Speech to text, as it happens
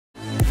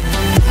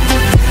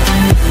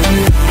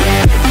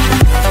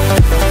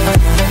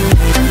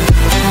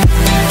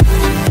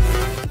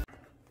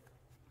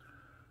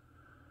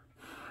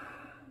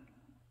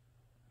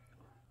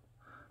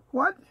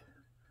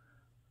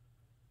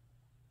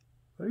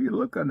are you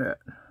looking at?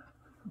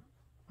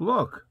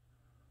 Look.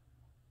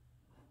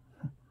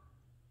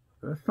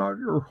 That's not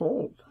your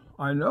fault.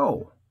 I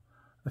know.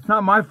 It's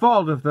not my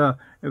fault if the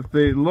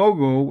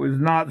logo is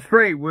not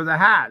straight with a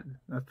hat.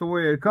 That's the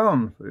way it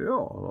comes.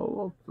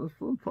 Yeah,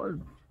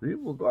 sometimes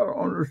people got to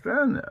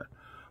understand that.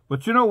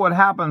 But you know what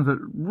happens? It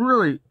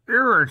really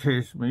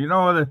irritates me. You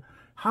know,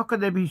 how could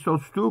they be so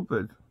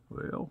stupid?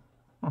 Well,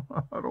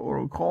 I don't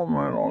want to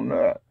comment on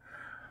that.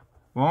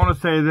 Well, I want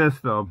to say this,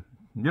 though.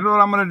 You know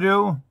what I'm going to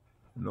do?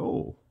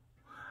 No.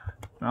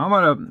 I'm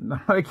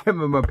gonna give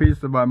them a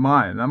piece of my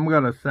mind. I'm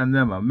going to send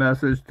them a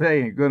message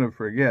they ain't going to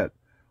forget.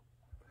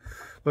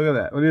 Look at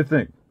that. What do you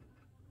think?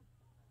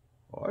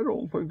 I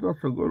don't think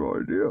that's a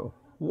good idea.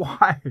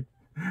 Why?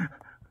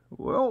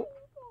 Well,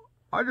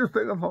 I just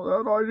think it's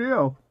a bad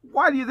idea.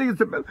 Why do you think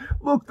it's a bad?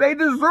 Look, they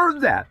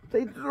deserve that.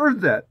 They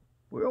deserve that.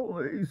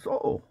 Well,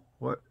 so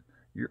what?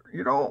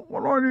 You know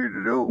what I need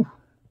to do?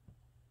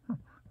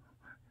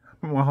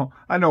 Well,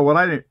 I know what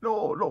I need.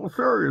 No,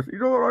 serious. You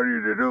know what I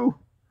need to do?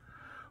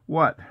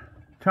 What?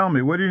 Tell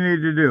me. What do you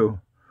need to do?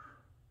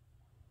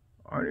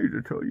 I need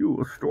to tell you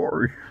a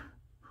story.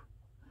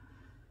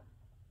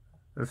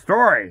 A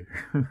story?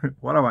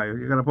 What am I?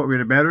 You gonna put me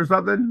to bed or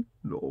something?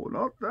 No,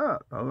 not that.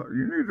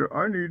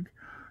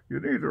 You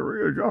need to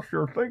readjust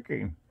your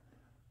thinking.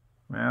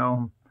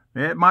 Well,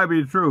 it might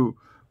be true,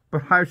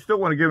 but I still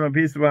want to give him a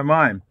piece of my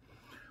mind.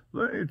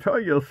 Let me tell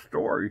you a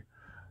story.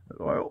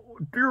 My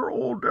dear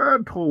old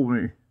dad told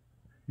me.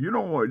 You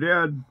know my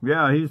dad?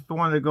 Yeah, he's the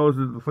one that goes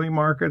to the flea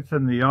markets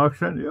and the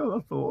auction. Yeah,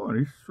 that's the one.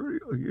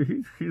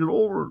 He's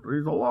older.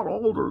 He's a lot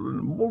older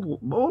than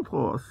both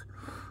of us.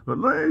 But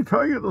let me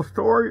tell you the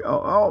story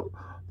about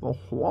the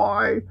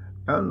fly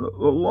and the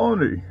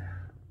baloney.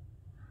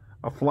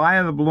 A fly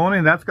and the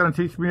baloney, that's going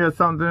to teach me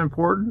something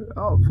important?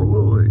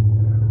 Absolutely.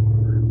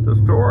 The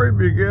story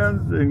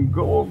begins and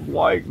goes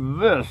like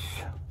this.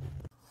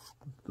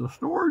 The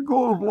story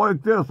goes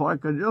like this.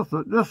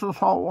 This is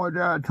how my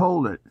dad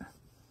told it.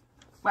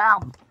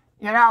 Well,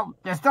 you know,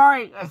 the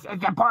story, it's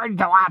important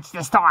to watch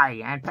the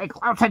story and pay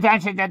close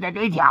attention to the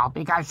detail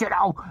because, you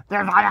know,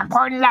 there's an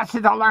important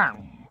lesson to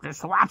learn.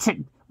 Just watch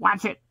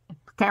it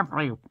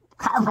carefully.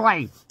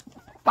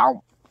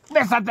 Don't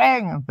miss a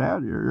thing.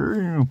 Dad, you're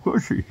even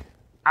pushy.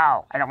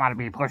 Oh, I don't want to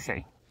be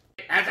pushy.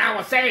 As I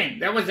was saying,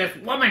 there was this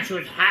woman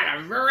who had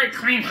a very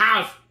clean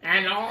house,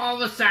 and all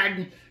of a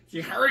sudden, she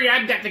hurried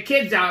up, got the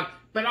kids out,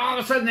 but all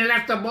of a sudden they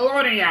left the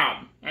baloney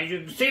out. As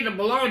you can see the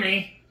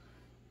baloney,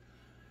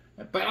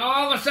 but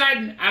all of a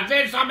sudden,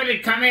 then somebody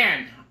come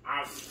in.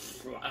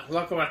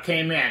 Look what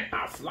came in.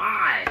 A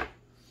fly.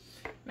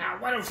 Now,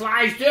 what do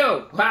flies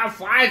do? Well,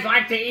 flies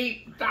like to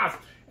eat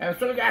stuff. And as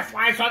soon as that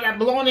fly saw that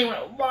baloney,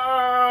 went,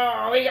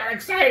 whoa, he got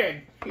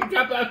excited. He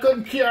jumped up,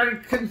 couldn't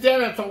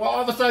stand it. So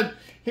all of a sudden,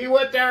 he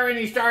went there and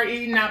he started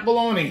eating that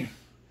baloney.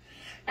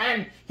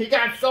 And he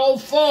got so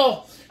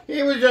full,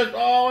 he was just,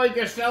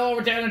 he just fell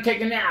over down and take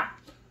a nap.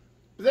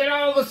 But then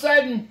all of a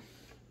sudden,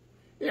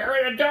 he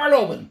heard a door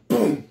open.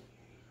 Boom.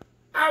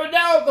 Oh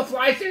no, the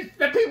fly says,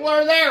 the people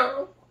are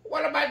there.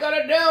 What am I going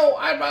to do?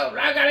 I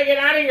got to get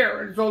out of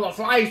here. And so the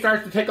fly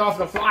starts to take off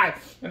the fly.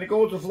 And he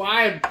goes to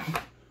fly and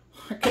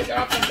kick it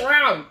off the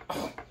ground.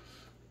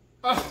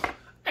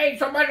 Hey,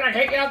 somebody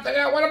take it off the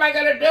ground. What am I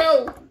going to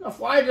do? The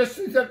fly just,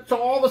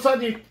 so all of a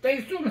sudden he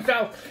thinks to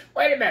himself,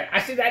 wait a minute, I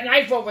see that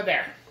knife over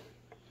there.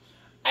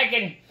 I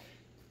can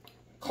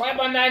climb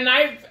on that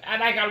knife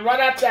and I can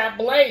run up that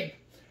blade.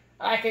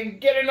 I can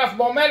get enough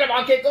momentum,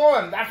 I'll get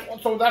going.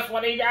 So that's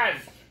what he does.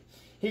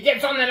 He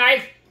gets on the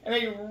knife, and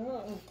he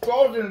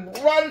goes and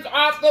runs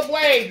off the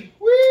blade.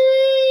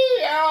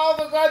 Whee! All of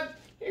a sudden,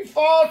 he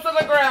falls to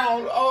the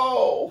ground.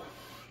 Oh.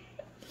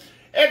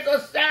 It's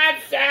a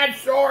sad, sad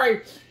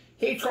story.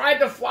 He tried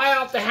to fly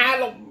off the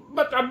handle,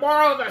 but the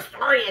moral of the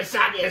story,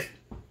 son, is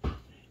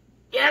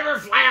you ever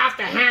fly off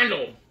the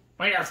handle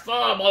when you're full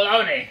of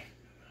baloney.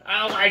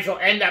 Otherwise, you'll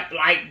end up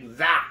like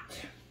that.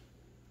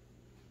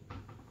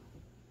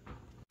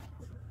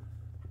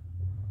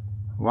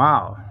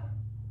 Wow.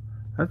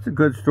 That's a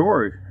good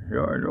story.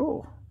 Yeah, I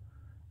know.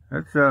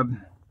 That's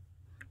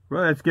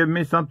that's giving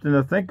me something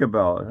to think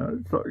about.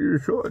 So you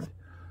should.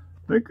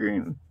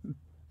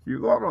 You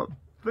gotta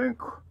think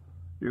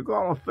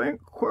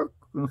quick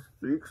and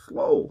speak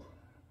slow.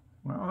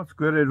 Well, that's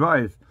good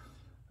advice.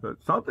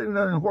 But something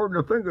that's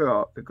important to think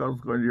about,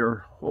 because when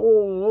you're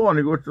whole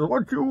baloney, which is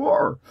what you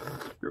are,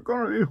 you're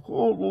gonna be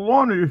whole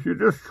baloney if you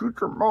just shoot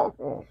your mouth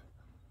off.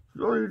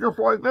 So you're just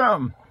like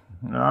them.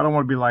 No, I don't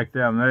want to be like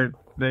them.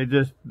 They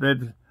just let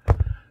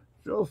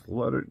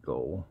it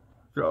go.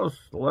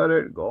 Just let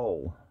it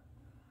go.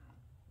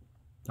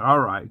 All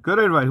right. Good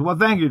advice. Well,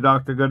 thank you,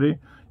 Dr. Goody.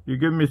 You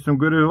give me some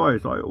good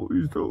advice. I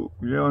always do.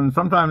 You know, and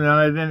sometimes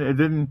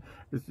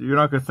you're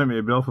not going to send me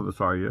a bill for this,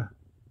 are you?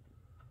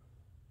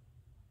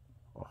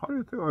 How do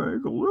you think I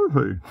make a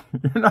living?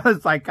 You're not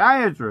a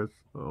psychiatrist.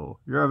 Oh,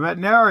 you're a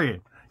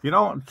veterinarian. You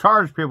don't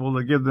charge people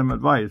to give them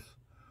advice.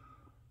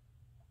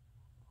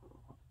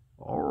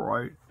 All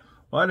right.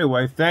 Well,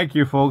 anyway, thank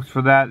you, folks,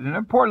 for that. An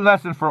important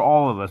lesson for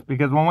all of us,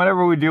 because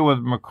whenever we deal with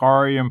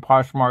Mercari and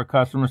Poshmark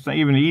customers,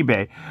 even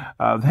eBay,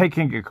 they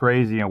can get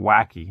crazy and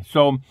wacky.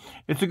 So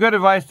it's a good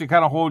advice to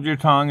kind of hold your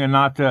tongue and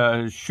not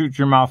to shoot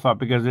your mouth up,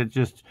 because it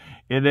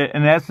in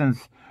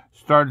essence,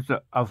 starts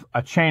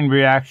a chain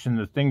reaction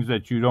to things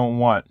that you don't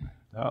want.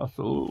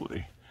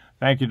 Absolutely.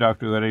 Thank you,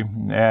 Dr. Liddy.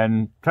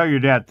 And tell your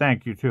dad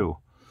thank you, too.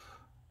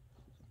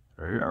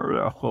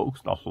 There,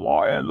 folks, the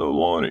fly and the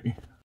baloney.